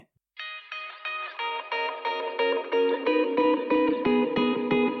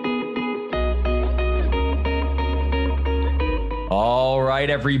right,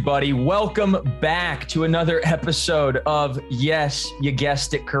 everybody. Welcome back to another episode of, yes, you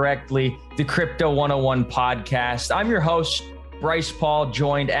guessed it correctly, the Crypto 101 podcast. I'm your host, Bryce Paul,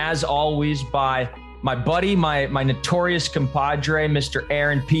 joined as always by my buddy, my notorious compadre, Mr.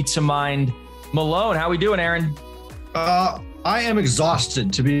 Aaron Pizza Mind Malone. How we doing, Aaron? I am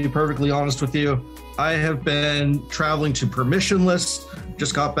exhausted, to be perfectly honest with you. I have been traveling to permissionless,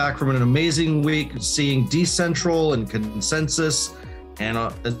 just got back from an amazing week, seeing Decentral and Consensus, and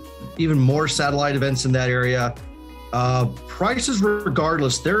even more satellite events in that area. Prices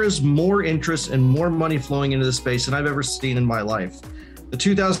regardless, there is more interest and more money flowing into this space than I've ever seen in my life. The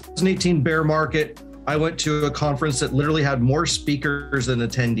 2018 bear market, I went to a conference that literally had more speakers than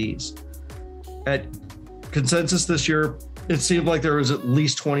attendees. At Consensus this year, it seemed like there was at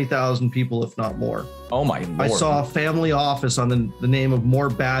least 20,000 people, if not more. Oh my Lord. I saw a family office on the name of more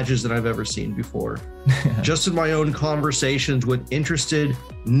badges than I've ever seen before. Just in my own conversations with interested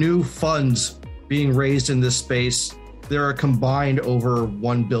new funds being raised in this space, there are combined over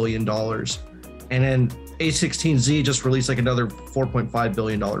 $1 billion. And then A16Z just released like another $4.5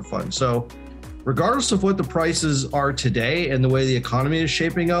 billion fund. So regardless of what the prices are today and the way the economy is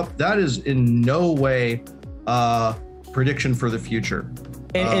shaping up, that is in no way prediction for the future.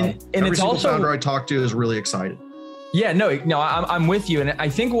 And every it's single also founder I talk to is really excited. Yeah, no, I'm with you. And I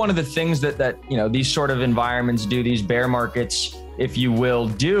think one of the things that these sort of environments do, these bear markets, if you will,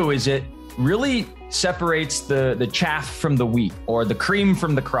 do is it really separates the chaff from the wheat, or the cream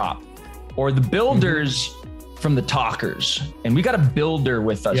from the crop, or the builders from the talkers. And we got a builder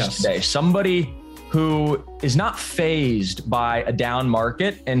with us today, somebody who is not fazed by a down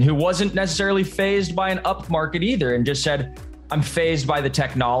market and who wasn't necessarily fazed by an up market either, and just said, I'm fazed by the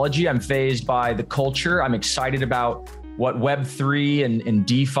technology, I'm fazed by the culture, I'm excited about what Web3 and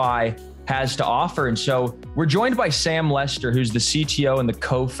DeFi has to offer. And so we're joined by Sam Lester, who's the CTO and the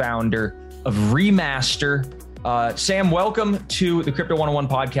co-founder of Remaster. Sam, welcome to the Crypto 101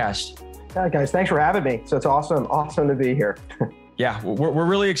 podcast. Yeah, guys, thanks for having me. So it's awesome to be here. Yeah, we're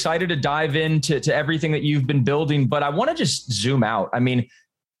really excited to dive into everything that you've been building, but I want to just zoom out. I mean,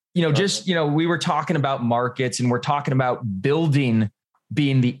 we were talking about markets and we're talking about building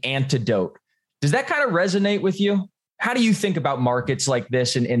being the antidote. Does that kind of resonate with you? How do you think about markets like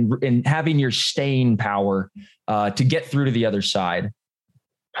this and having your staying power to get through to the other side?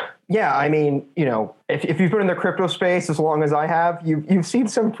 Yeah, I mean, if you've been in the crypto space as long as I have, you've seen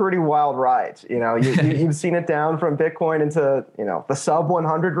some pretty wild rides. You've seen it down from Bitcoin into the sub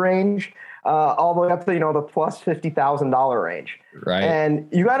 100 range, all the way up to the plus $50,000 range. Right. And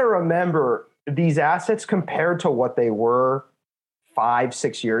you got to remember, these assets compared to what they were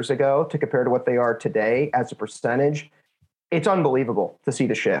 5-6 years ago to compare to what they are today as a percentage, it's unbelievable to see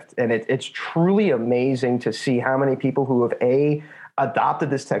the shift. And it's truly amazing to see how many people who have adopted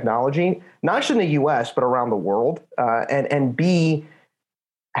this technology, not just in the US, but around the world, and B,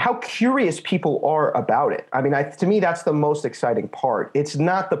 how curious people are about it. I mean, to me, that's the most exciting part. It's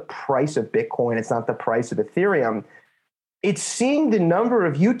not the price of Bitcoin. It's not the price of Ethereum. It's seeing the number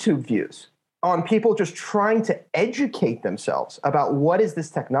of YouTube views on people just trying to educate themselves about what is this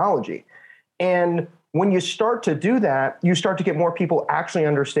technology. And when you start to do that, you start to get more people actually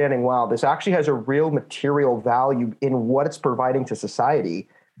understanding, wow, this actually has a real material value in what it's providing to society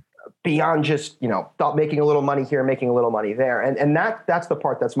beyond just, making a little money here, making a little money there. And that's the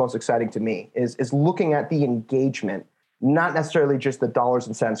part that's most exciting to me is looking at the engagement, not necessarily just the dollars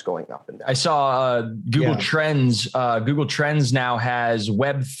and cents going up and down. I saw Google Trends. Google Trends now has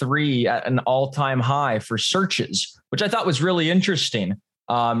Web3 at an all-time high for searches, which I thought was really interesting.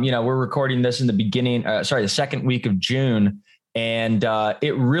 We're recording this in the second week of June. And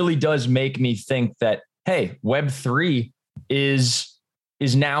it really does make me think that, hey, Web3 is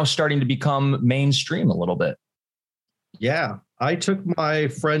now starting to become mainstream a little bit. Yeah. I took my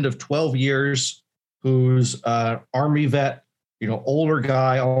friend of 12 years, who's an Army vet, older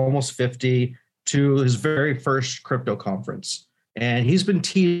guy, almost 50, to his very first crypto conference. And he's been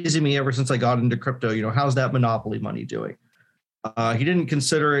teasing me ever since I got into crypto, how's that monopoly money doing? He didn't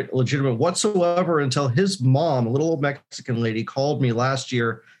consider it legitimate whatsoever until his mom, a little old Mexican lady, called me last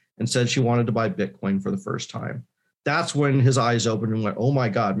year and said she wanted to buy Bitcoin for the first time. That's when his eyes opened and went, oh my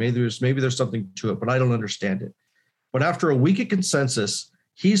God, maybe there's something to it, but I don't understand it. But after a week at Consensus,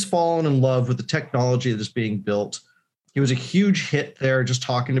 he's fallen in love with the technology that is being built. He was a huge hit there, just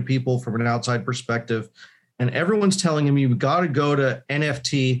talking to people from an outside perspective. And everyone's telling him, you've got to go to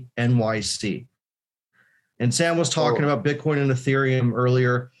NFT NYC. And Sam was talking about Bitcoin and Ethereum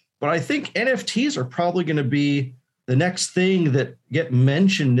earlier, but I think NFTs are probably going to be the next thing that get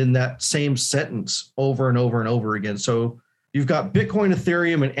mentioned in that same sentence over and over and over again. So You've got Bitcoin,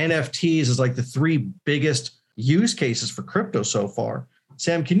 Ethereum, and NFTs as like the three biggest use cases for crypto so far.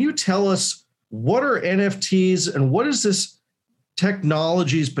 Sam, can you tell us what are NFTs and what is this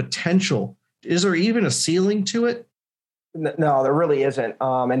technology's potential? Is there even a ceiling to it? No, there really isn't.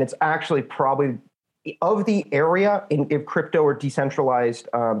 And it's actually probably of the area in crypto or decentralized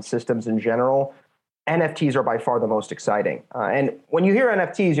systems in general, NFTs are by far the most exciting. And when you hear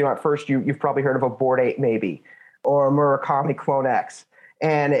NFTs, at first you've probably heard of a Bored Ape maybe, or a Murakami Clone X.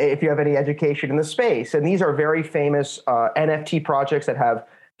 And if you have any education in the space, and these are very famous NFT projects that have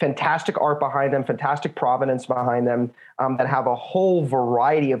fantastic art behind them, fantastic provenance behind them, that have a whole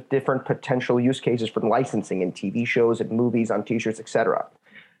variety of different potential use cases for licensing in TV shows and movies, on t-shirts, et cetera.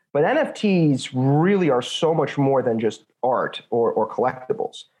 But NFTs really are so much more than just art or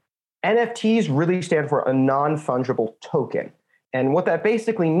collectibles. NFTs really stand for a non-fungible token. And what that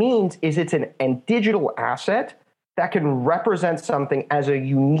basically means is it's a digital asset that can represent something as a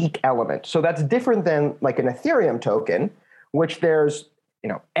unique element. So that's different than like an Ethereum token, which there's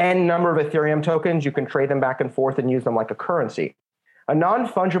N number of Ethereum tokens. You can trade them back and forth and use them like a currency. A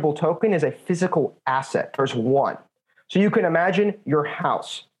non-fungible token is a physical asset. There's one. So you can imagine your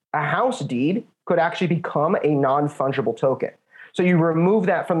house. A house deed could actually become a non-fungible token. So you remove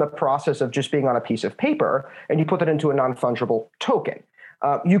that from the process of just being on a piece of paper and you put it into a non-fungible token.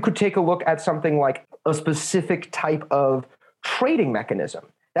 You could take a look at something like a specific type of trading mechanism.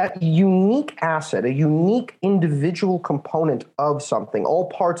 That unique asset, a unique individual component of something, all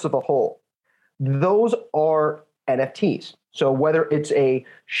parts of a whole, those are NFTs. So whether it's a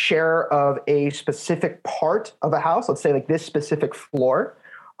share of a specific part of a house, let's say like this specific floor,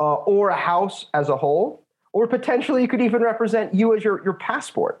 or a house as a whole, or potentially you could even represent you as your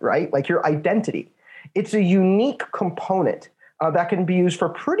passport, right? Like your identity. It's a unique component that can be used for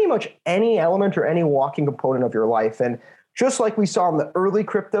pretty much any element or any walking component of your life. And just like we saw in the early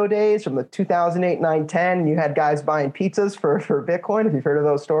crypto days from the 2008, 9, 10, you had guys buying pizzas for Bitcoin, if you've heard of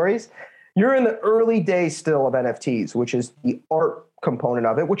those stories. You're in the early days still of NFTs, which is the art component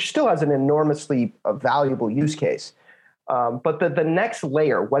of it, which still has an enormously valuable use case. But the next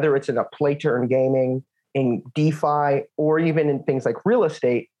layer, whether it's in a play to earn gaming, in DeFi, or even in things like real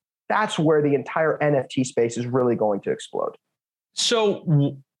estate, that's where the entire NFT space is really going to explode.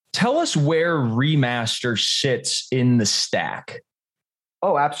 So tell us where Remaster sits in the stack.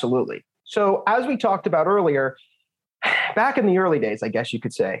 Oh, absolutely. So as we talked about earlier, back in the early days, I guess you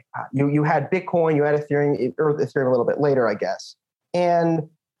could say, you had Bitcoin, you had Ethereum, or Ethereum a little bit later, I guess. And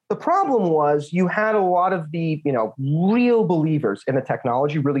the problem was you had a lot of the real believers in the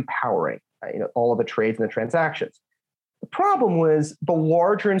technology really powering all of the trades and the transactions. The problem was the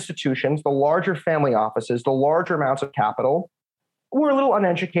larger institutions, the larger family offices, the larger amounts of capital were a little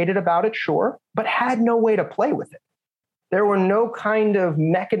uneducated about it, sure, but had no way to play with it. There were no kind of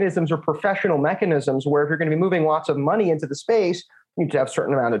mechanisms or professional mechanisms where if you're going to be moving lots of money into the space, you need to have a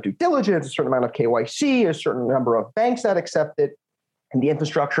certain amount of due diligence, a certain amount of KYC, a certain number of banks that accept it, and the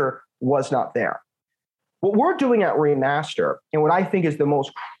infrastructure was not there. What we're doing at Remaster, and what I think is the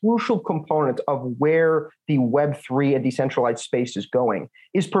most crucial component of where the Web3 and decentralized space is going,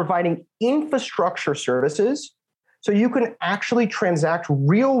 is providing infrastructure services so you can actually transact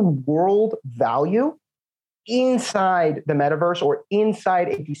real world value inside the metaverse or inside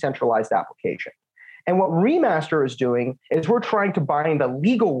a decentralized application. And what Remaster is doing is we're trying to bind the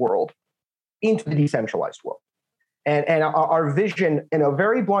legal world into the decentralized world. And our vision, in a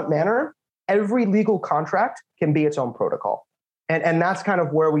very blunt manner, every legal contract can be its own protocol. And that's kind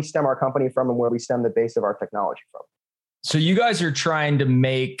of where we stem our company from and where we stem the base of our technology from. So you guys are trying to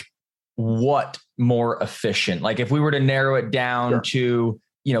make what more efficient? Like if we were to narrow it down to,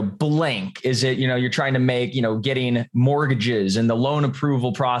 blank, is it, you're trying to make, getting mortgages and the loan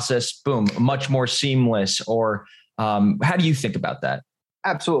approval process, boom, much more seamless? Or how do you think about that?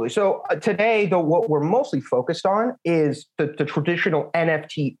 Absolutely. So today, though, what we're mostly focused on is the traditional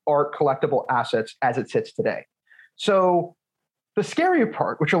NFT art collectible assets as it sits today. So the scary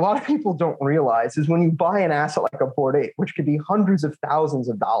part, which a lot of people don't realize, is when you buy an asset like a Bored Ape, which could be hundreds of thousands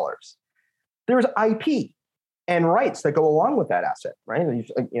of dollars, there's IP and rights that go along with that asset, right?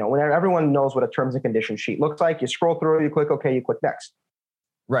 When everyone knows what a terms and conditions sheet looks like, you scroll through, you click OK, you click next.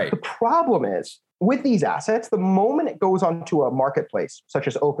 Right. The problem is, with these assets, the moment it goes onto a marketplace, such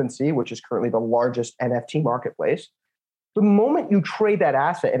as OpenSea, which is currently the largest NFT marketplace, the moment you trade that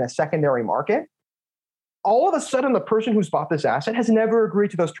asset in a secondary market, all of a sudden the person who's bought this asset has never agreed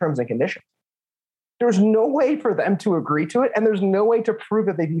to those terms and conditions. There's no way for them to agree to it, and there's no way to prove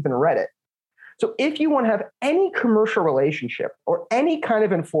that they've even read it. So if you want to have any commercial relationship or any kind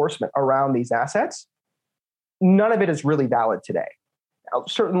of enforcement around these assets, none of it is really valid today. Now,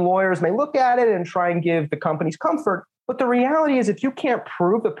 certain lawyers may look at it and try and give the companies comfort, but the reality is if you can't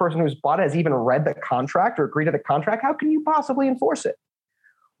prove the person who's bought it has even read the contract or agreed to the contract, how can you possibly enforce it?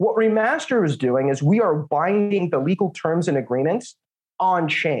 What Remaster is doing is we are binding the legal terms and agreements on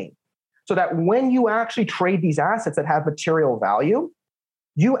chain so that when you actually trade these assets that have material value,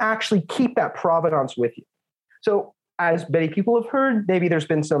 you actually keep that provenance with you. So as many people have heard, maybe there's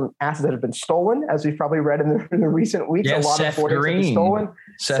been some assets that have been stolen, as we've probably read in the recent weeks. Yeah, a lot Seth of board have been stolen.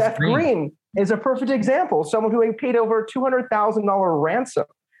 Seth Green is a perfect example. Someone who paid over $200,000 ransom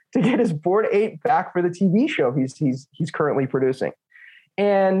to get his Bored Ape back for the TV show he's currently producing.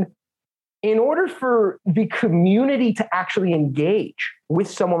 And in order for the community to actually engage with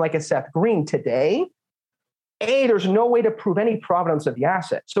someone like a Seth Green today, there's no way to prove any provenance of the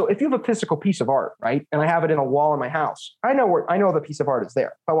asset. So if you have a physical piece of art, right, and I have it in a wall in my house, I know the piece of art is there.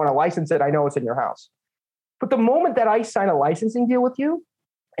 If I want to license it, I know it's in your house. But the moment that I sign a licensing deal with you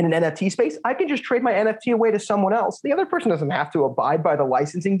in an NFT space, I can just trade my NFT away to someone else. The other person doesn't have to abide by the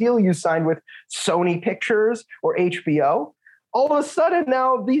licensing deal you signed with Sony Pictures or HBO. All of a sudden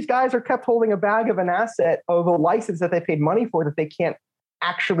now these guys are kept holding a bag of an asset of a license that they paid money for that they can't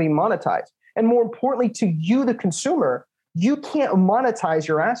actually monetize. And more importantly, to you, the consumer, you can't monetize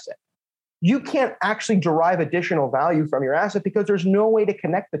your asset. You can't actually derive additional value from your asset because there's no way to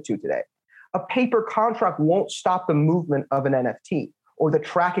connect the two today. A paper contract won't stop the movement of an NFT or the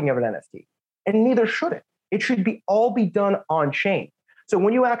tracking of an NFT, and neither should it. It should all be done on chain. So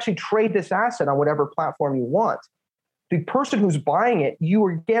when you actually trade this asset on whatever platform you want, the person who's buying it, you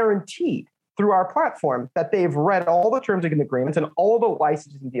are guaranteed through our platform that they've read all the terms and agreements and all the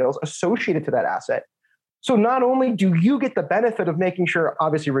licensing deals associated to that asset. So not only do you get the benefit of making sure,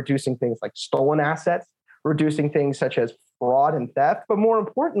 obviously reducing things like stolen assets, reducing things such as fraud and theft, but more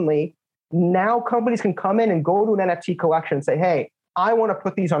importantly, now companies can come in and go to an NFT collection and say, hey, I want to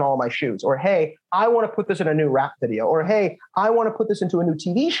put these on all my shoes, or hey, I want to put this in a new rap video, or hey, I want to put this into a new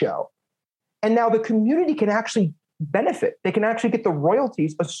TV show. And now the community can actually benefit. They can actually get the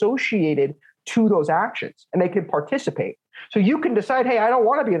royalties associated to those actions and they can participate. So you can decide, hey, I don't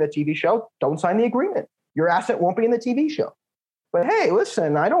want to be in the TV show. Don't sign the agreement. Your asset won't be in the TV show. But hey,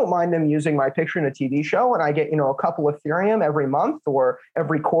 listen, I don't mind them using my picture in a TV show and I get, a couple of Ethereum every month or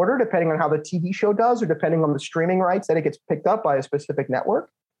every quarter, depending on how the TV show does or depending on the streaming rights that it gets picked up by a specific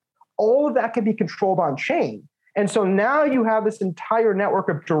network. All of that can be controlled on chain. And so now you have this entire network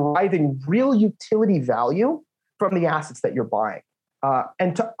of deriving real utility value from the assets that you're buying.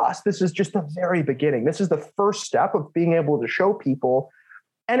 And to us, this is just the very beginning. This is the first step of being able to show people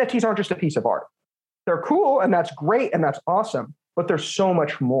NFTs aren't just a piece of art. They're cool and that's great and that's awesome, but there's so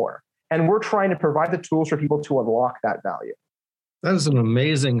much more. And we're trying to provide the tools for people to unlock that value. That is an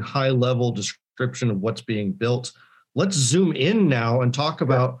amazing high-level description of what's being built. Let's zoom in now and talk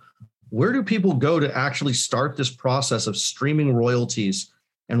about where do people go to actually start this process of streaming royalties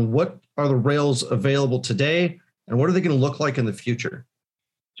and what are the rails available today and what are they going to look like in the future?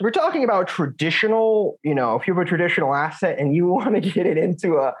 So we're talking about traditional, if you have a traditional asset and you want to get it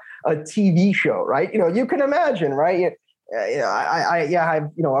into a TV show, right? You can imagine, right?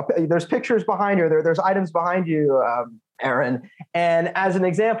 There's pictures behind you. There's items behind you, Aaron. And as an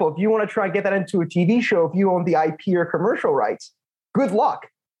example, if you want to try and get that into a TV show, if you own the IP or commercial rights, good luck.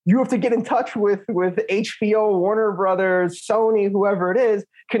 You have to get in touch with HBO, Warner Brothers, Sony, whoever it is,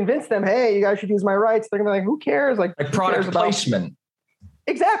 convince them, hey, you guys should use my rights. They're going to be like, who cares? Like product placement.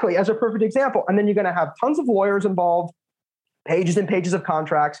 Exactly, as a perfect example. And then you're going to have tons of lawyers involved, pages and pages of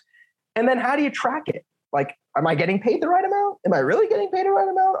contracts. And then how do you track it? Like, am I getting paid the right amount? Am I really getting paid the right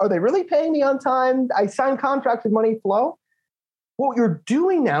amount? Are they really paying me on time? I sign contracts with money flow. What you're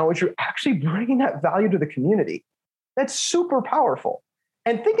doing now is you're actually bringing that value to the community. That's super powerful.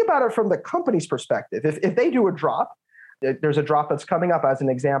 And think about it from the company's perspective. If they do a drop, there's a drop that's coming up as an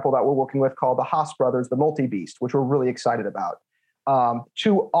example that we're working with called the Haas Brothers, the Multi-Beast, which we're really excited about.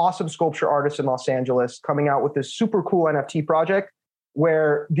 Two awesome sculpture artists in Los Angeles coming out with this super cool NFT project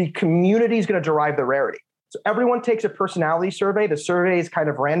where the community is going to derive the rarity. So everyone takes a personality survey. The survey is kind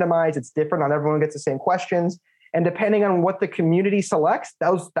of randomized. It's different. Not everyone gets the same questions. And depending on what the community selects,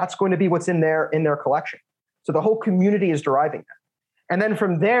 that's going to be what's in their collection. So the whole community is deriving that. And then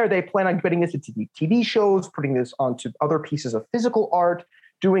from there, they plan on putting this into TV shows, putting this onto other pieces of physical art,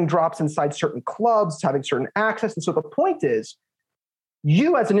 doing drops inside certain clubs, having certain access. And so the point is,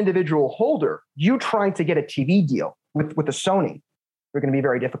 you as an individual holder, you trying to get a TV deal with the Sony, they're going to be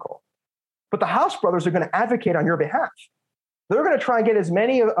very difficult. But the Haas Brothers are going to advocate on your behalf. They're going to try and get as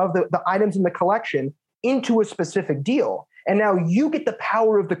many of the items in the collection into a specific deal. And now you get the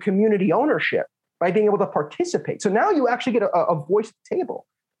power of the community ownership by being able to participate. So now you actually get a voice at the table.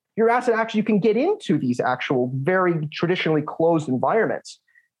 Your asset actually, you can get into these actual very traditionally closed environments.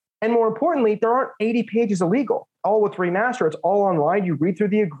 And more importantly, there aren't 80 pages of legal. All with Remaster, it's all online. You read through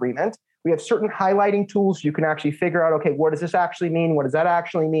the agreement. We have certain highlighting tools. You can actually figure out, okay, what does this actually mean? What does that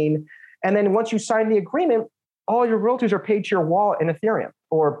actually mean? And then once you sign the agreement, all your royalties are paid to your wallet in Ethereum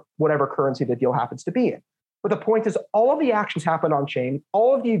or whatever currency the deal happens to be in. But the point is, all of the actions happen on chain,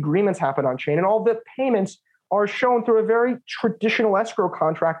 all of the agreements happen on chain, and all the payments are shown through a very traditional escrow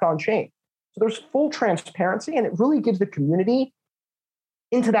contract on chain. So there's full transparency, and it really gives the community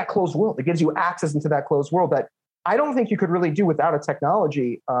into that closed world. It gives you access into that closed world that I don't think you could really do without a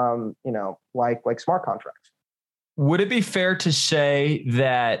technology, like smart contracts. Would it be fair to say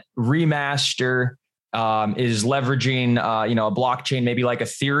that Remaster is leveraging, a blockchain, maybe like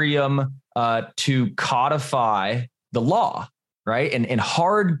Ethereum, to codify the law, right? And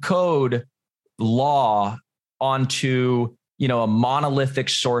hard code law onto, a monolithic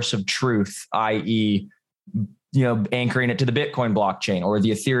source of truth, i.e., anchoring it to the Bitcoin blockchain or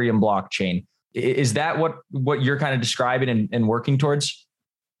the Ethereum blockchain. Is that what you're kind of describing and working towards?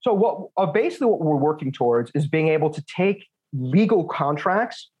 So basically what we're working towards is being able to take legal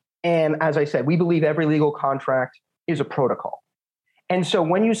contracts. And as I said, we believe every legal contract is a protocol. And so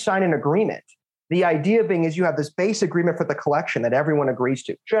when you sign an agreement, the idea being is you have this base agreement for the collection that everyone agrees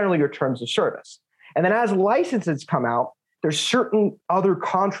to, generally your terms of service. And then as licenses come out, there's certain other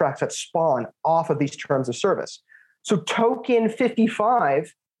contracts that spawn off of these terms of service. So token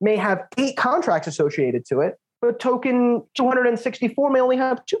 55 may have 8 contracts associated to it, but token 264 may only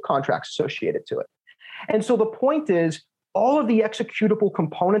have 2 contracts associated to it. And so the point is, all of the executable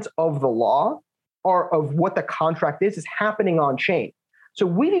components of the law of what the contract is happening on chain. So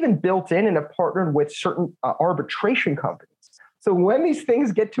we've even built in and have partnered with certain arbitration companies. So when these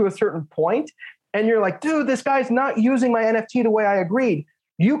things get to a certain point and you're like, dude, this guy's not using my NFT the way I agreed,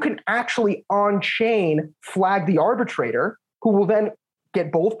 you can actually on chain flag the arbitrator, who will then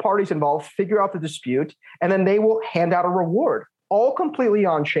get both parties involved, figure out the dispute, and then they will hand out a reward, all completely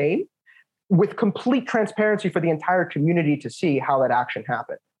on chain with complete transparency for the entire community to see how that action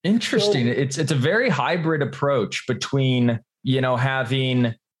happened. Interesting. So, it's a very hybrid approach between,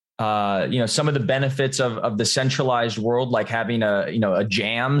 having, some of the benefits of the centralized world, like having a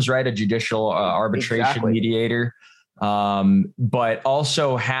JAMS, right? A judicial arbitration mediator. But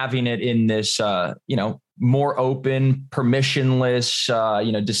also having it in this, more open,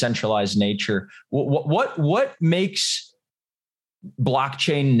 permissionless, decentralized nature. What makes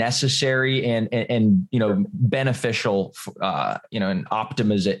blockchain necessary and beneficial, and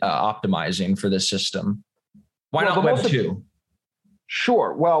optimizing for this system? Why not Web 2?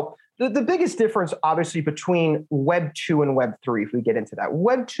 Sure. Well, the biggest difference, obviously, between Web 2 and Web 3, if we get into that,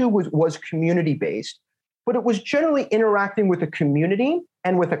 Web 2 was community-based, but it was generally interacting with a community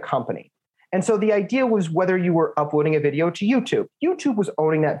and with a company. And so the idea was whether you were uploading a video to YouTube, YouTube was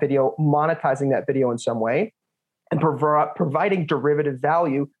owning that video, monetizing that video in some way, and providing derivative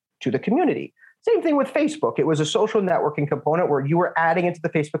value to the community. Same thing with Facebook. It was a social networking component where you were adding into the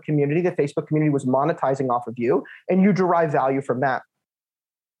Facebook community. The Facebook community was monetizing off of you, and you derive value from that.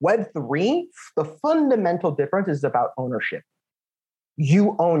 Web3, the fundamental difference is about ownership.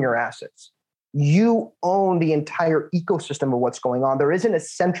 You own your assets. You own the entire ecosystem of what's going on. There isn't a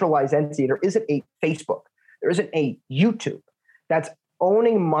centralized entity. There isn't a Facebook. There isn't a YouTube that's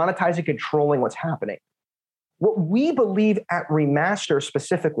owning, monetizing, controlling what's happening. What we believe at Remaster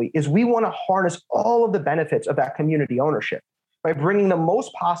specifically is we want to harness all of the benefits of that community ownership by bringing the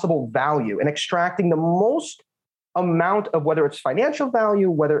most possible value and extracting the most amount of, whether it's financial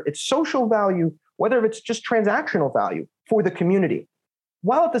value, whether it's social value, whether it's just transactional value for the community,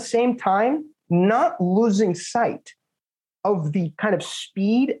 while at the same time not losing sight of the kind of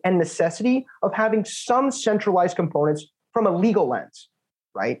speed and necessity of having some centralized components from a legal lens,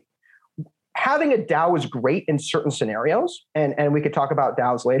 right? Having a DAO is great in certain scenarios, and we could talk about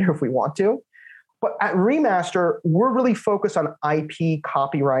DAOs later if we want to. But at Remaster, we're really focused on IP,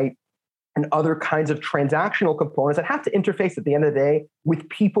 copyright, and other kinds of transactional components that have to interface at the end of the day with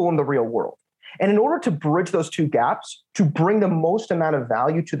people in the real world. And in order to bridge those two gaps, to bring the most amount of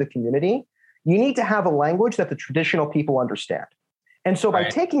value to the community, you need to have a language that the traditional people understand. And so by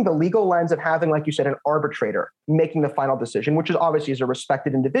taking the legal lens of having, like you said, an arbitrator making the final decision, which is obviously is a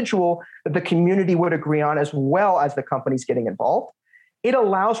respected individual that the community would agree on, as well as the companies getting involved, it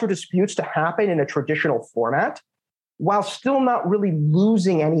allows for disputes to happen in a traditional format while still not really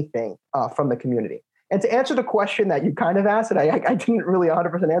losing anything from the community. And to answer the question that you kind of asked, and I didn't really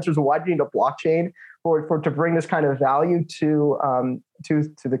 100% answer, is why do you need a blockchain to bring this kind of value to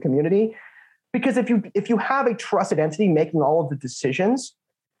the community? Because if you have a trusted entity making all of the decisions,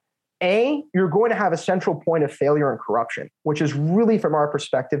 you're going to have a central point of failure and corruption, which is really, from our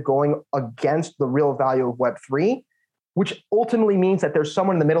perspective, going against the real value of Web3, which ultimately means that there's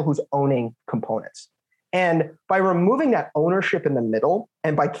someone in the middle who's owning components. And by removing that ownership in the middle,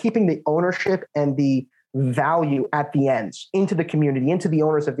 and by keeping the ownership and the value at the ends into the community, into the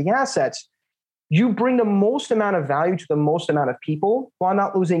owners of the assets, you bring the most amount of value to the most amount of people while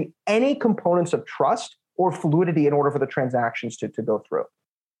not losing any components of trust or fluidity in order for the transactions to go through.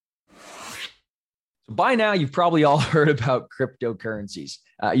 So by now, you've probably all heard about cryptocurrencies.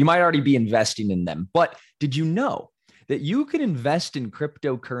 You might already be investing in them, but did you know that you can invest in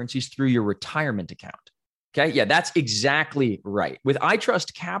cryptocurrencies through your retirement account? Okay, yeah, that's exactly right. With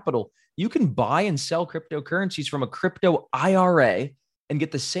iTrust Capital, you can buy and sell cryptocurrencies from a crypto IRA and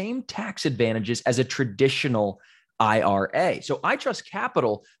get the same tax advantages as a traditional IRA. So iTrust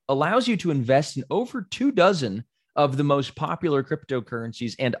Capital allows you to invest in over 24 of the most popular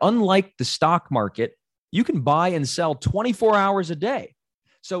cryptocurrencies. And unlike the stock market, you can buy and sell 24 hours a day.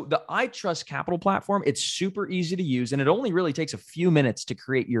 So the iTrust Capital platform, it's super easy to use, and it only really takes a few minutes to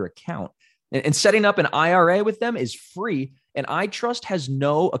create your account. And setting up an IRA with them is free, and iTrust has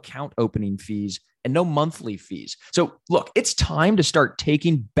no account opening fees and no monthly fees. So look, it's time to start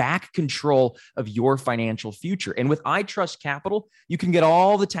taking back control of your financial future. And with iTrust Capital, you can get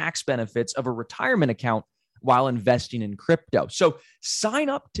all the tax benefits of a retirement account while investing in crypto. So sign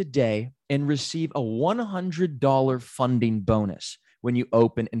up today and receive a $100 funding bonus when you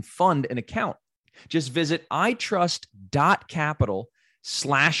open and fund an account. Just visit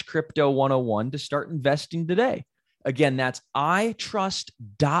itrust.capital/crypto101 to start investing today. Again, that's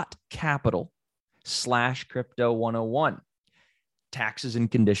itrust.capital/crypto101. Taxes and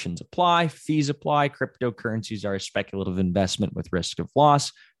conditions apply, fees apply. Cryptocurrencies are a speculative investment with risk of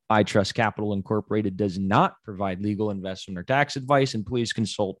loss. iTrust Capital Incorporated does not provide legal investment or tax advice, and please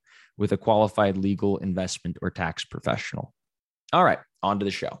consult with a qualified legal investment or tax professional. All right, on to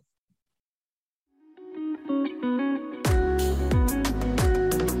the show.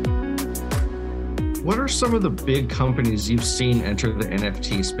 What are some of the big companies you've seen enter the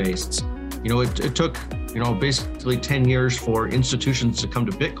NFT space? It took, basically 10 years for institutions to come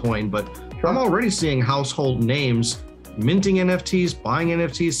to Bitcoin, but I'm already seeing household names minting NFTs, buying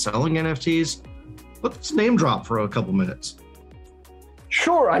NFTs, selling NFTs. Let's name drop for a couple minutes.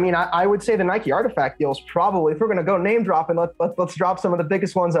 Sure. I mean, I would say the Nike Artifact deal is probably, if we're going to go name dropping, let's drop some of the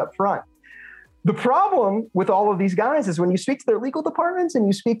biggest ones up front. The problem with all of these guys is when you speak to their legal departments and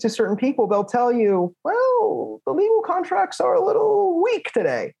you speak to certain people, they'll tell you, well, the legal contracts are a little weak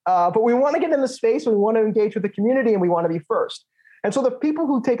today, but we want to get in the space, we want to engage with the community, and we want to be first. And so the people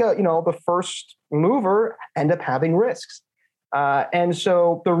who take the first mover end up having risks. And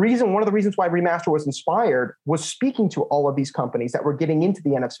so one of the reasons why Remaster was inspired was speaking to all of these companies that were getting into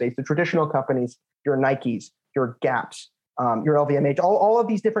the NFT space, the traditional companies, your Nikes, your Gaps, your LVMH, all of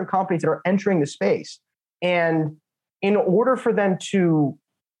these different companies that are entering the space. And in order for them to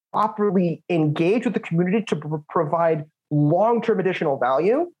properly engage with the community to provide long-term additional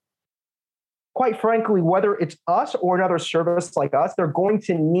value, quite frankly, whether it's us or another service like us, they're going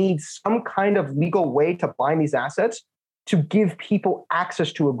to need some kind of legal way to bind these assets to give people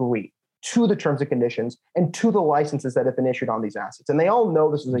access to agree to the terms and conditions and to the licenses that have been issued on these assets. And they all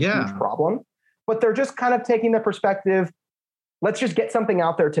know this is a huge problem, but they're just kind of taking the perspective, let's just get something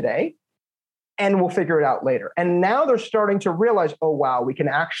out there today and we'll figure it out later. And now they're starting to realize, oh, wow, we can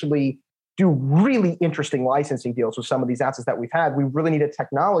actually do really interesting licensing deals with some of these assets that we've had. We really need a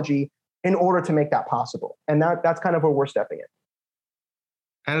technology in order to make that possible. And that's kind of where we're stepping in.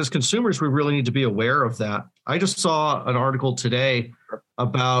 And as consumers, we really need to be aware of that. I just saw an article today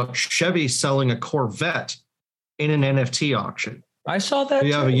about Chevy selling a Corvette in an NFT auction. I saw that.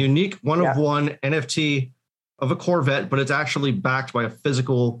 You have a unique one-of-one NFT of a Corvette, but it's actually backed by a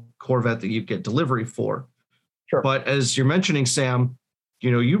physical Corvette that you get delivery for. Sure. But as you're mentioning, Sam,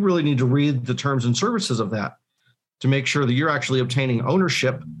 you really need to read the terms and services of that to make sure that you're actually obtaining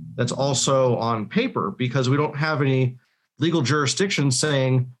ownership that's also on paper, because we don't have any legal jurisdiction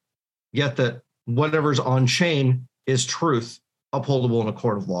saying yet that whatever's on chain is truth upholdable in a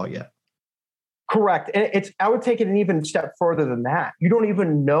court of law yet. Correct. And I would take it an even step further than that. You don't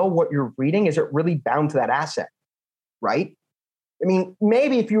even know what you're reading. Is it really bound to that asset? Right? I mean,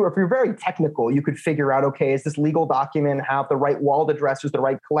 maybe if you're very technical, you could figure out, okay, is this legal document have the right wallet addresses, the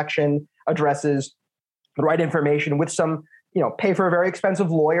right collection addresses, the right information with some, pay for a very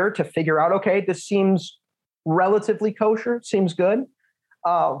expensive lawyer to figure out, okay, this seems relatively kosher, seems good.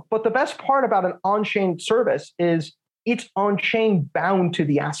 But the best part about an on-chain service is it's on-chain bound to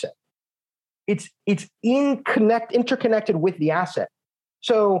the asset. it's interconnected with the asset.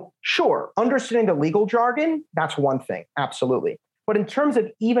 So sure, understanding the legal jargon, that's one thing, absolutely. But in terms of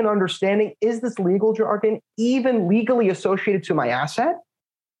even understanding, is this legal jargon even legally associated to my asset?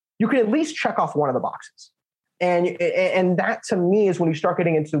 You can at least check off one of the boxes. And that to me is when you start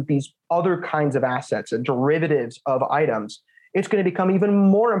getting into these other kinds of assets and derivatives of items, it's going to become even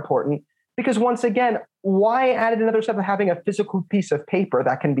more important because once again, why add another step of having a physical piece of paper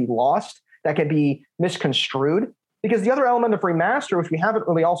that can be lost, that can be misconstrued? Because the other element of Remaster, which we haven't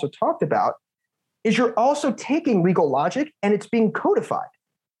really also talked about, is you're also taking legal logic and it's being codified.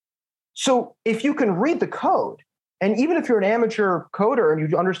 So if you can read the code, and even if you're an amateur coder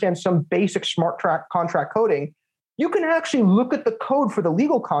and you understand some basic smart contract coding, you can actually look at the code for the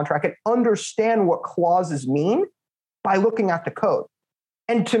legal contract and understand what clauses mean by looking at the code.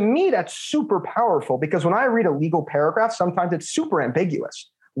 And to me, that's super powerful because when I read a legal paragraph, sometimes it's super ambiguous.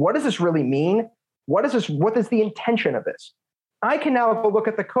 What does this really mean? What is the intention of this? I can now go look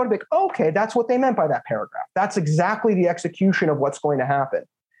at the code and be like, okay, that's what they meant by that paragraph. That's exactly the execution of what's going to happen.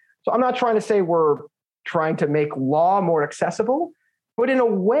 So I'm not trying to say we're trying to make law more accessible, but in a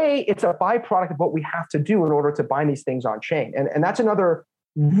way, it's a byproduct of what we have to do in order to bind these things on chain. And that's another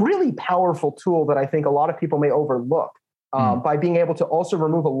really powerful tool that I think a lot of people may overlook by being able to also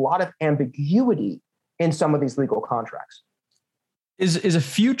remove a lot of ambiguity in some of these legal contracts. Is a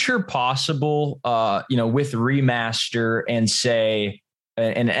future possible, with Remaster and say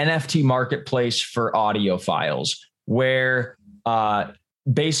an NFT marketplace for audio files where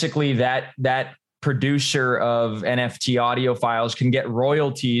basically that producer of NFT audio files can get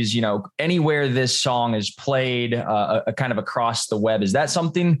royalties, anywhere this song is played a kind of across the web? Is that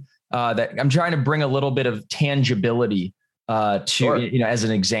something that I'm trying to bring a little bit of tangibility to, sure, as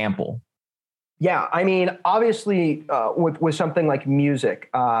an example? Yeah, I mean, obviously, with something like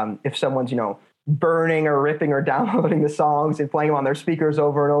music, if someone's burning or ripping or downloading the songs and playing them on their speakers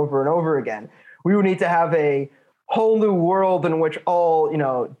over and over and over again, we would need to have a whole new world in which all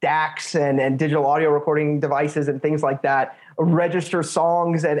DACs and digital audio recording devices and things like that register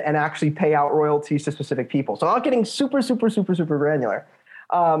songs and actually pay out royalties to specific people. So not getting super granular.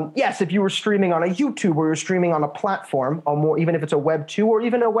 Yes, if you were streaming on a YouTube or you're streaming on a platform, or more, even if it's a Web 2 or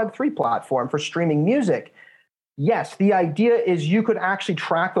even a Web 3 platform for streaming music, yes, the idea is you could actually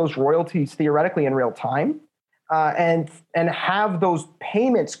track those royalties theoretically in real time and have those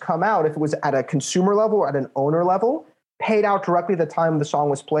payments come out if it was at a consumer level or at an owner level, paid out directly at the time the song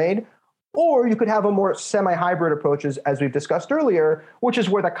was played. Or you could have a more semi-hybrid approaches, as we've discussed earlier, which is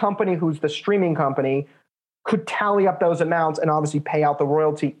where the company who's the streaming company could tally up those amounts and obviously pay out the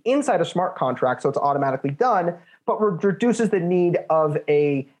royalty inside a smart contract, so it's automatically done, but reduces the need of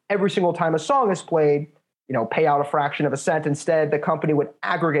every single time a song is played, pay out a fraction of a cent. Instead, the company would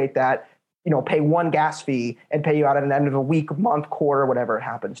aggregate that, pay one gas fee and pay you out at the end of a week, month, quarter, whatever it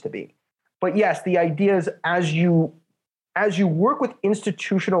happens to be. But yes, the idea is as you work with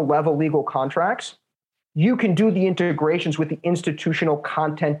institutional level legal contracts, you can do the integrations with the institutional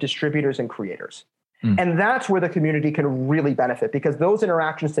content distributors and creators. And that's where the community can really benefit because those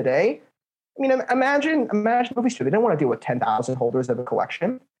interactions today, I mean, imagine movie studio. They don't want to deal with 10,000 holders of a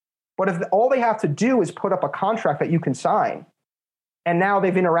collection. But if all they have to do is put up a contract that you can sign, and now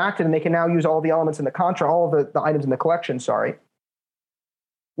they've interacted and they can now use all the elements in the contract, all of the items in the collection,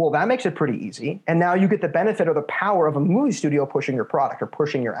 well, that makes it pretty easy. And now you get the benefit or the power of a movie studio pushing your product or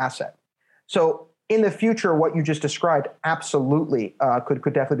pushing your asset. So in the future, what you just described absolutely could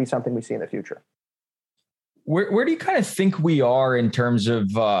definitely be something we see in the future. Where do you kind of think we are in terms of,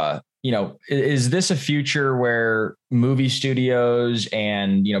 is this a future where movie studios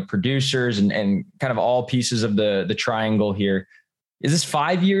and, producers and kind of all pieces of the triangle here, is this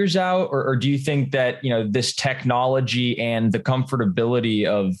 5 years out? Or do you think that, this technology and the comfortability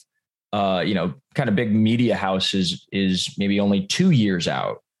of, kind of big media houses is maybe only 2 years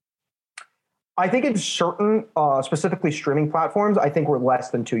out? I think in certain, specifically streaming platforms, I think we're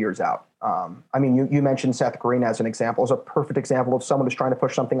less than 2 years out. I mean, you mentioned Seth Green as an example, as a perfect example of someone who's trying to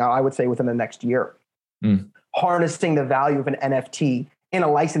push something out, I would say within the next year. Harnessing the value of an NFT in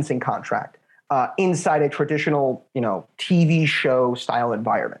a licensing contract inside a traditional, TV show style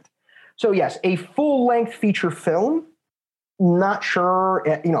environment. So yes, a full length feature film, not sure,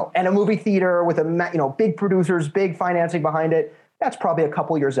 and a movie theater with big producers, big financing behind it. That's probably a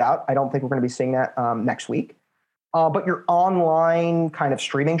couple years out. I don't think we're going to be seeing that next week. But your online kind of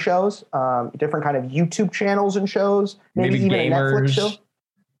streaming shows, different kind of YouTube channels and shows, maybe even gamers. A Netflix show.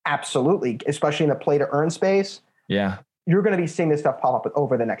 Absolutely, especially in the play to earn space. Yeah. You're going to be seeing this stuff pop up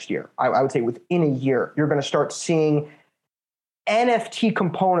over the next year. I would say within a year, you're going to start seeing NFT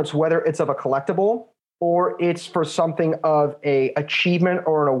components, whether it's of a collectible or it's for something of a achievement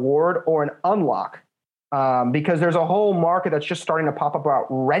or an award or an unlock, because there's a whole market that's just starting to pop up about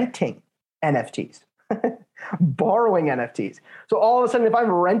renting NFTs, borrowing NFTs. So all of a sudden, if I'm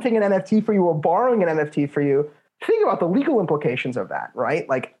renting an NFT for you or borrowing an NFT for you, think about the legal implications of that, right?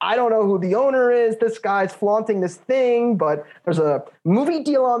 Like, I don't know who the owner is. This guy's flaunting this thing, but there's a movie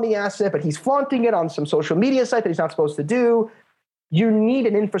deal on the asset, but he's flaunting it on some social media site that he's not supposed to do. You need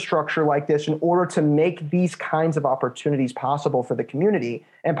an infrastructure like this in order to make these kinds of opportunities possible for the community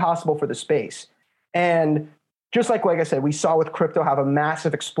and possible for the space. And just like I said, we saw with crypto have a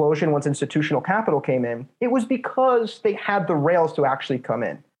massive explosion once institutional capital came in. It was because they had the rails to actually come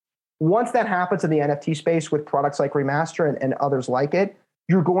in. Once that happens in the NFT space with products like Remaster and others like it,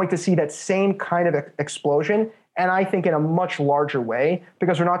 you're going to see that same kind of explosion. And I think in a much larger way,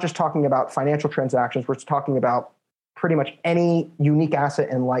 because we're not just talking about financial transactions, we're talking about pretty much any unique asset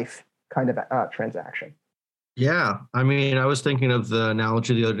in life kind of transaction. Yeah. I mean, I was thinking of the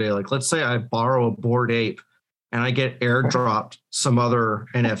analogy the other day. Like, let's say I borrow a Bored Ape and I get airdropped some other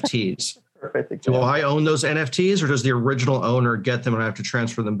NFTs. Perfect. Do I own those NFTs, or does the original owner get them and I have to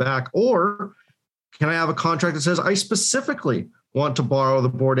transfer them back? Or can I have a contract that says I specifically want to borrow the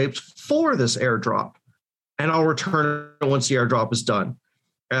Bored Apes for this airdrop and I'll return it once the airdrop is done?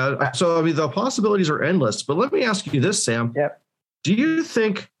 So, I mean, the possibilities are endless. But let me ask you this, Sam. Yep. Do you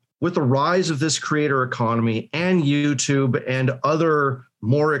think with the rise of this creator economy and YouTube and other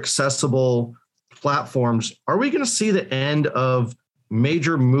more accessible platforms, are we going to see the end of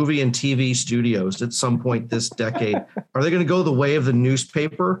major movie and TV studios at some point this decade? Are they going to go the way of the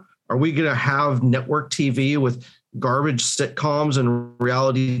newspaper? Are we going to have network TV with garbage sitcoms and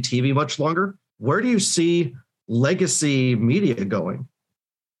reality TV much longer? Where do you see legacy media going?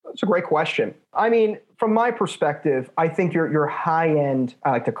 That's a great question. I mean, from my perspective, I think your high-end,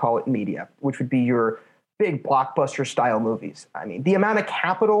 I like to call it media, which would be your big blockbuster style movies. I mean, the amount of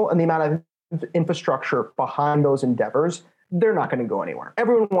capital and the amount of infrastructure behind those endeavors, they're not going to go anywhere.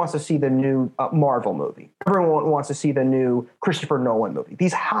 Everyone wants to see the new Marvel movie. Everyone wants to see the new Christopher Nolan movie.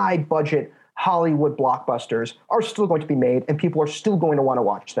 These high-budget Hollywood blockbusters are still going to be made, and people are still going to want to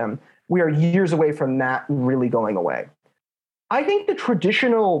watch them. We are years away from that really going away. I think the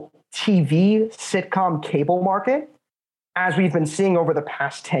traditional TV, sitcom, cable market, as we've been seeing over the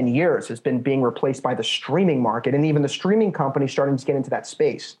past 10 years, has been being replaced by the streaming market, and even the streaming companies starting to get into that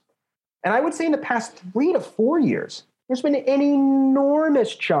space. And I would say in the past 3 to 4 years, there's been an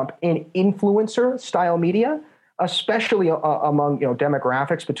enormous jump in influencer style media, especially among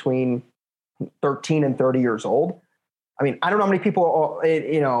demographics between 13 and 30 years old. I mean, I don't know how many people,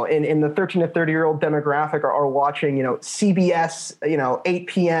 in the 13 to 30-year-old demographic are watching, CBS, 8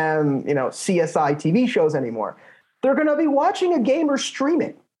 p.m., CSI TV shows anymore. They're going to be watching a game or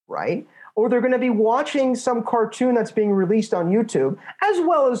streaming, right? Or they're going to be watching some cartoon that's being released on YouTube, as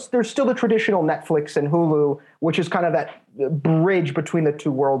well as there's still the traditional Netflix and Hulu, which is kind of that bridge between the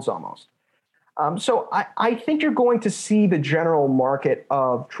two worlds almost. So I think you're going to see the general market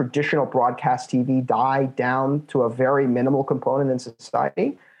of traditional broadcast TV die down to a very minimal component in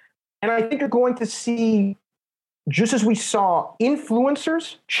society. And I think you're going to see, just as we saw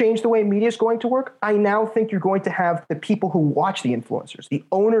influencers change the way media is going to work, I now think you're going to have the people who watch the influencers, the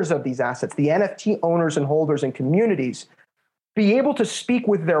owners of these assets, the NFT owners and holders and communities, be able to speak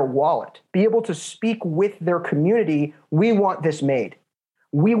with their wallet, be able to speak with their community. We want this made.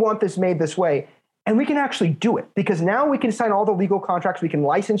 We want this made this way. And we can actually do it, because now we can sign all the legal contracts. We can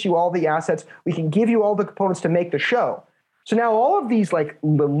license you all the assets. We can give you all the components to make the show. So now all of these, like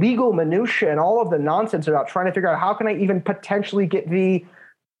the legal minutia and all of the nonsense about trying to figure out how can I even potentially get the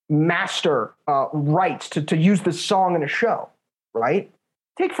master rights to use the song in a show, right?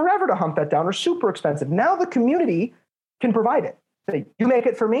 Take forever to hunt that down, or super expensive. Now the community can provide it. Say, you make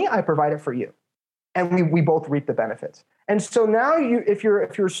it for me, I provide it for you. And we both reap the benefits. And so now if you're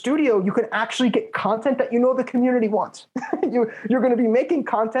a studio, you can actually get content that the community wants. You're going to be making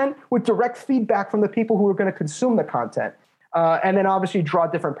content with direct feedback from the people who are going to consume the content. And then obviously draw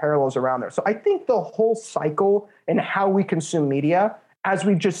different parallels around there. So I think the whole cycle and how we consume media, as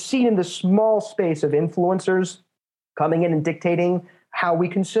we've just seen in the small space of influencers coming in and dictating how we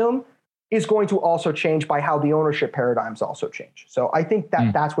consume, is going to also change by how the ownership paradigms also change. So I think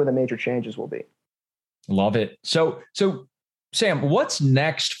that's where the major changes will be. Love it. So Sam, what's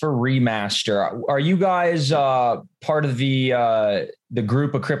next for Remaster? Are you guys part of the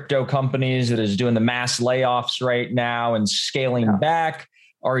group of crypto companies that is doing the mass layoffs right now and scaling back?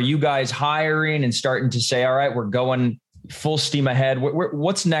 Are you guys hiring and starting to say, all right, we're going full steam ahead?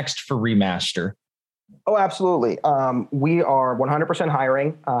 What's next for Remaster? Oh, absolutely. We are 100%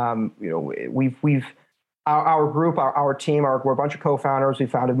 hiring. We've our group, our team, we're a bunch of co-founders. We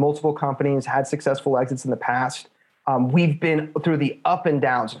founded multiple companies, had successful exits in the past. We've been through the up and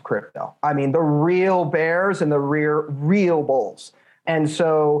downs of crypto. I mean, the real bears and the real bulls. And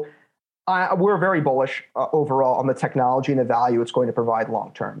so we're very bullish overall on the technology and the value it's going to provide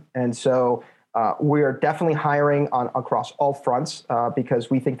long term. And so we are definitely hiring across all fronts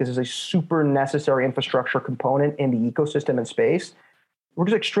because we think this is a super necessary infrastructure component in the ecosystem and space. We're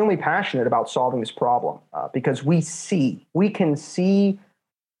just extremely passionate about solving this problem because we can see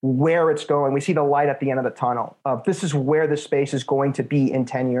where it's going. We see the light at the end of the tunnel. This is where the space is going to be in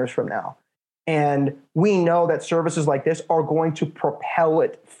 10 years from now. And we know that services like this are going to propel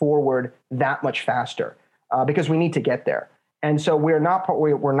it forward that much faster because we need to get there. And so we haven't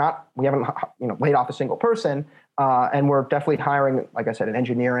laid off a single person, and we're definitely hiring, like I said, in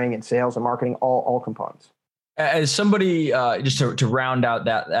engineering and sales and marketing, all components. As somebody, just to round out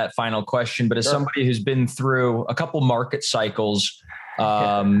that final question, but as somebody who's been through a couple market cycles,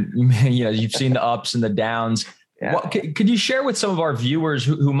 you've seen the ups and the downs. Yeah. Could you share with some of our viewers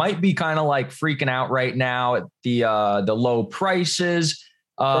who might be kind of like freaking out right now at the low prices?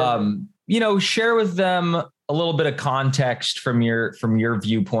 Share with them a little bit of context from your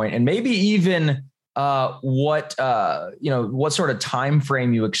viewpoint, and maybe even what sort of time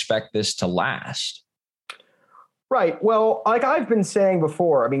frame you expect this to last. Right. Well, like I've been saying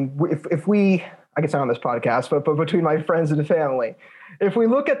before, I mean, if we, I guess not on this podcast, but between my friends and the family, if we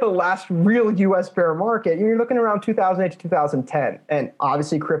look at the last real U.S. bear market, you're looking around 2008 to 2010. And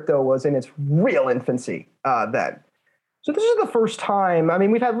obviously crypto was in its real infancy then. So this is the first time, I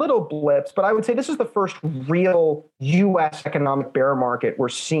mean, we've had little blips, but I would say this is the first real U.S. economic bear market we're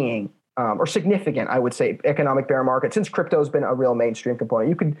seeing, or significant, I would say, economic bear market since crypto has been a real mainstream component.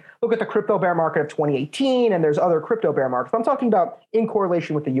 You could look at the crypto bear market of 2018, and there's other crypto bear markets. But I'm talking about in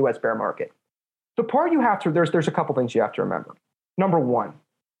correlation with the U.S. bear market. The part you have to, there's a couple things you have to remember. Number one,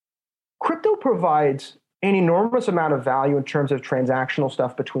 crypto provides an enormous amount of value in terms of transactional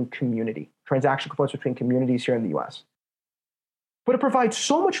stuff transaction components between communities here in the U.S. But it provides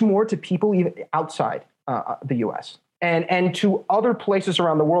so much more to people even outside the U.S. and to other places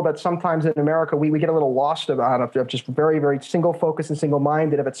around the world that sometimes in America we get a little lost about, of just very, very single focused and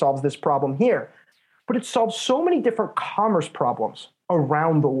single-minded if it solves this problem here. But it solves so many different commerce problems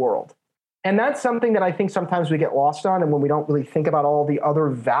around the world. And that's something that I think sometimes we get lost on, and when we don't really think about all the other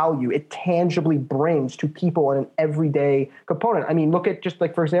value it tangibly brings to people in an everyday component. I mean, look at just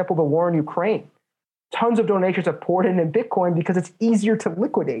like, for example, the war in Ukraine. Tons of donations have poured in Bitcoin because it's easier to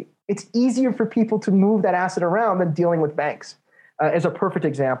liquidate. It's easier for people to move that asset around than dealing with banks, as a perfect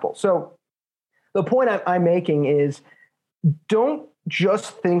example. So the point I'm making is don't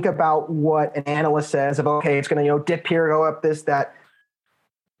just think about what an analyst says of, okay, it's going to dip here, go up, this, that.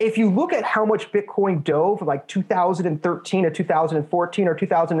 If you look at how much Bitcoin dove from like 2013 to 2014 or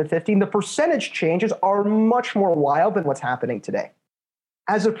 2015, the percentage changes are much more wild than what's happening today.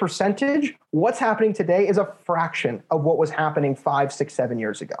 As a percentage, what's happening today is a fraction of what was happening 5, 6, 7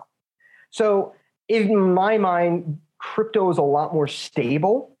 years ago. So in my mind, crypto is a lot more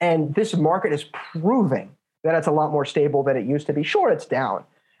stable, and this market is proving that it's a lot more stable than it used to be. Sure, it's down.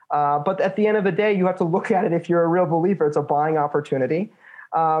 But at the end of the day, you have to look at it if you're a real believer. It's a buying opportunity.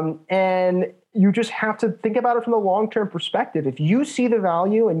 And you just have to think about it from a long-term perspective. If you see the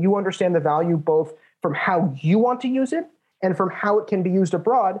value and you understand the value both from how you want to use it and from how it can be used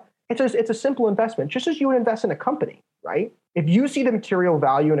abroad, it's a simple investment, just as you would invest in a company, right? If you see the material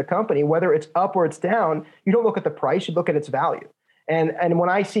value in a company, whether it's up or it's down, you don't look at the price, you look at its value. And when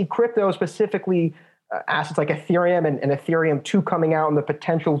I see crypto, specifically assets like Ethereum and Ethereum 2 coming out, and the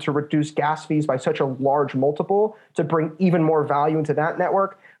potential to reduce gas fees by such a large multiple to bring even more value into that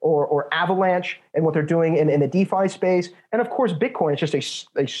network, or Avalanche and what they're doing in the DeFi space. And of course, Bitcoin is just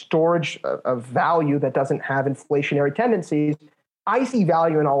a storage of value that doesn't have inflationary tendencies. I see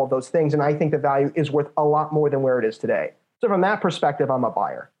value in all of those things, and I think the value is worth a lot more than where it is today. So from that perspective, I'm a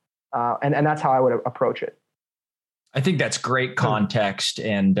buyer. And that's how I would approach it. I think that's great context,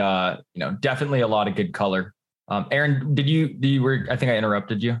 and definitely a lot of good color. Aaron, I think I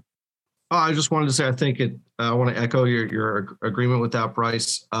interrupted you. I just wanted to say, I want to echo your agreement with that,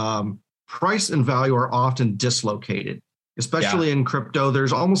 Bryce. Price and value are often dislocated, especially in crypto.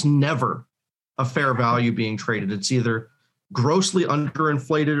 There's almost never a fair value being traded. It's either grossly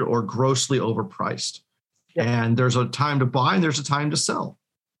underinflated or grossly overpriced. Yep. And there's a time to buy and there's a time to sell.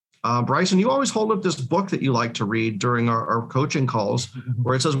 Bryson, you always hold up this book that you like to read during our coaching calls,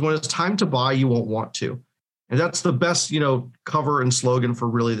 where it says, when it's time to buy, you won't want to. And that's the best, cover and slogan for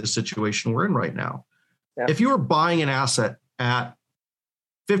really the situation we're in right now. If you were buying an asset at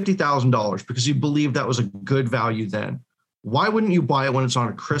 $50,000 because you believe that was a good value then, why wouldn't you buy it when it's on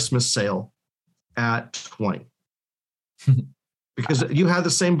a Christmas sale at 20? Because you had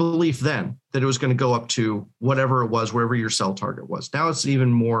the same belief then that it was going to go up to whatever it was, wherever your sell target was. Now it's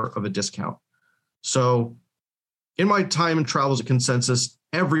even more of a discount. So in my time and travels at Consensus,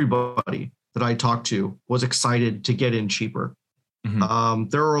 everybody that I talked to was excited to get in cheaper. Mm-hmm.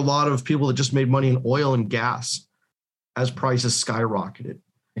 There are a lot of people that just made money in oil and gas as prices skyrocketed.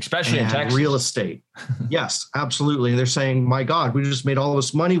 Especially in Texas. Real estate. Yes, absolutely. And they're saying, my God, we just made all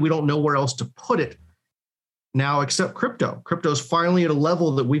this money. We don't know where else to put it now except crypto. Crypto is finally at a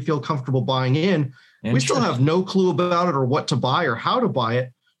level that we feel comfortable buying in. We still have no clue about it or what to buy or how to buy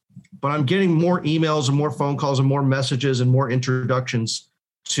it. But I'm getting more emails and more phone calls and more messages and more introductions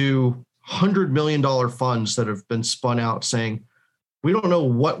to $100 million funds that have been spun out saying, we don't know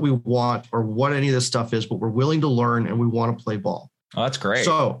what we want or what any of this stuff is, but we're willing to learn and we want to play ball. Oh, that's great.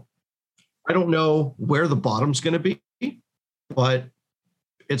 So I don't know where the bottom's going to be, but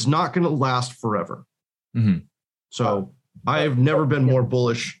it's not going to last forever. Mm-hmm. So I've never been more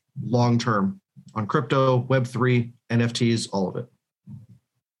bullish long-term on crypto, Web3, NFTs, all of it.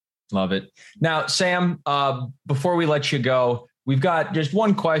 Love it. Now, Sam, before we let you go, we've got just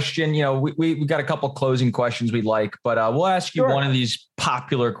one question. You know, we've got a couple closing questions we'd like, but we'll ask you one of these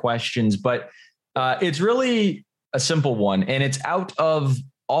popular questions, but it's really a simple one. And it's out of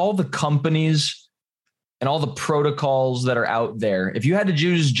all the companies and all the protocols that are out there. If you had to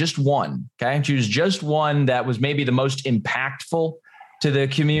choose just one, choose just one that was maybe the most impactful to the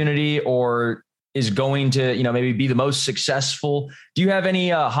community or is going to, maybe be the most successful. Do you have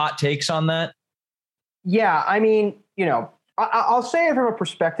any hot takes on that? Yeah, I mean, I'll say it from a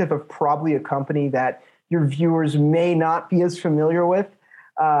perspective of probably a company that your viewers may not be as familiar with,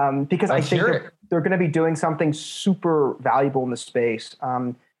 because I think they're going to be doing something super valuable in the space.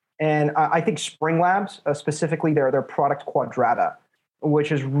 And I think Spring Labs, specifically their product Quadrata,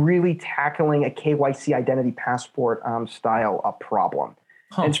 which is really tackling a KYC identity passport style problem.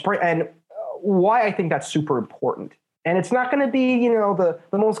 Huh. And why I think that's super important. And it's not going to be, the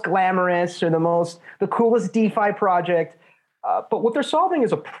most glamorous or the coolest DeFi project. But what they're solving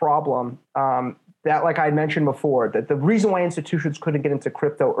is a problem that, like I mentioned before, that the reason why institutions couldn't get into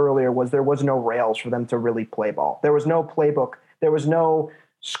crypto earlier was there was no rails for them to really play ball. There was no playbook. There was no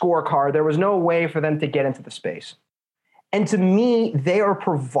scorecard. There was no way for them to get into the space. And to me, they are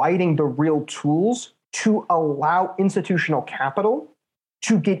providing the real tools to allow institutional capital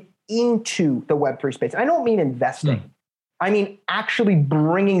to get into the Web3 space. I don't mean investing. I mean actually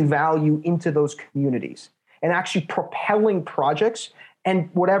bringing value into those communities and actually propelling projects and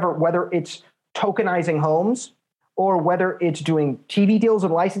whether it's tokenizing homes or whether it's doing TV deals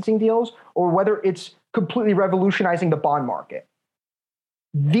and licensing deals or whether it's completely revolutionizing the bond market.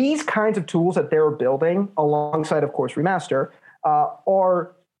 These kinds of tools that they're building alongside, of course, Remaster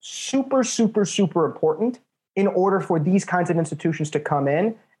are super, super, super important in order for these kinds of institutions to come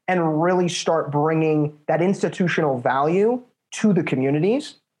in and really start bringing that institutional value to the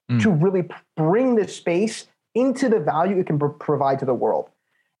communities to really bring the space into the value it can provide to the world.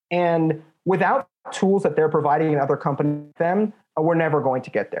 And without tools that they're providing and other companies, we're never going to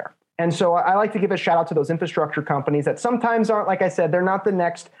get there. And so I like to give a shout out to those infrastructure companies that sometimes aren't, like I said, they're not the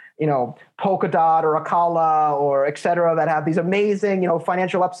next, Polkadot or Akala or et cetera that have these amazing,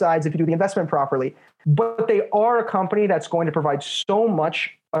 financial upsides if you do the investment properly. But they are a company that's going to provide so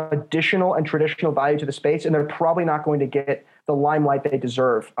much additional and traditional value to the space, and they're probably not going to get the limelight they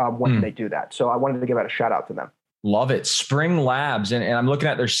deserve when they do that. So I wanted to give out a shout out to them. Love it. Spring Labs. And I'm looking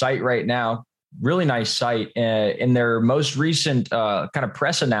at their site right now. Really nice site. In their most recent kind of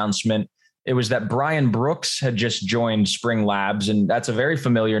press announcement, it was that Brian Brooks had just joined Spring Labs. And that's a very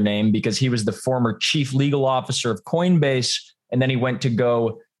familiar name because he was the former chief legal officer of Coinbase. And then he went to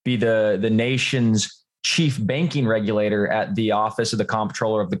go be the nation's chief banking regulator at the Office of the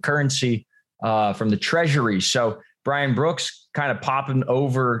Comptroller of the Currency from the Treasury. So Brian Brooks kind of popping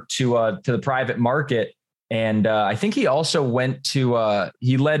over to the private market. And I think he also went to,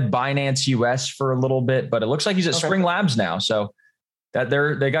 he led Binance US for a little bit, but it looks like he's at Spring Labs now. So that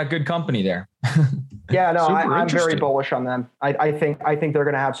they got good company there. Yeah, no, I'm very bullish on them. I think they're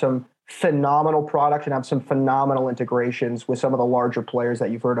going to have some phenomenal products and have some phenomenal integrations with some of the larger players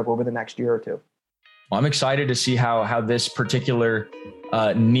that you've heard of over the next year or two. Well, I'm excited to see how this particular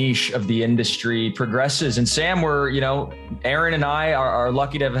niche of the industry progresses. And Sam, Aaron and I are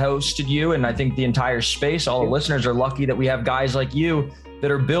lucky to have hosted you. And I think the entire space, all the listeners are lucky that we have guys like you that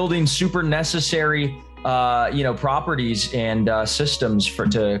are building super necessary properties and systems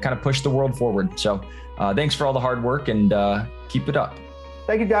to kind of push the world forward. So thanks for all the hard work, and keep it up.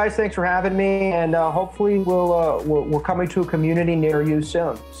 Thank you, guys. Thanks for having me, and hopefully we're coming to a community near you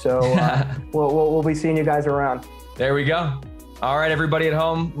soon. So we'll be seeing you guys around. There we go. All right, everybody at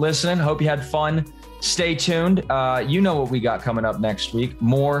home listening, hope you had fun. Stay tuned. You know what we got coming up next week.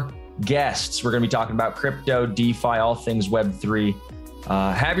 More guests. We're going to be talking about crypto, DeFi, all things Web3.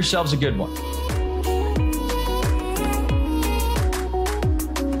 Have yourselves a good one.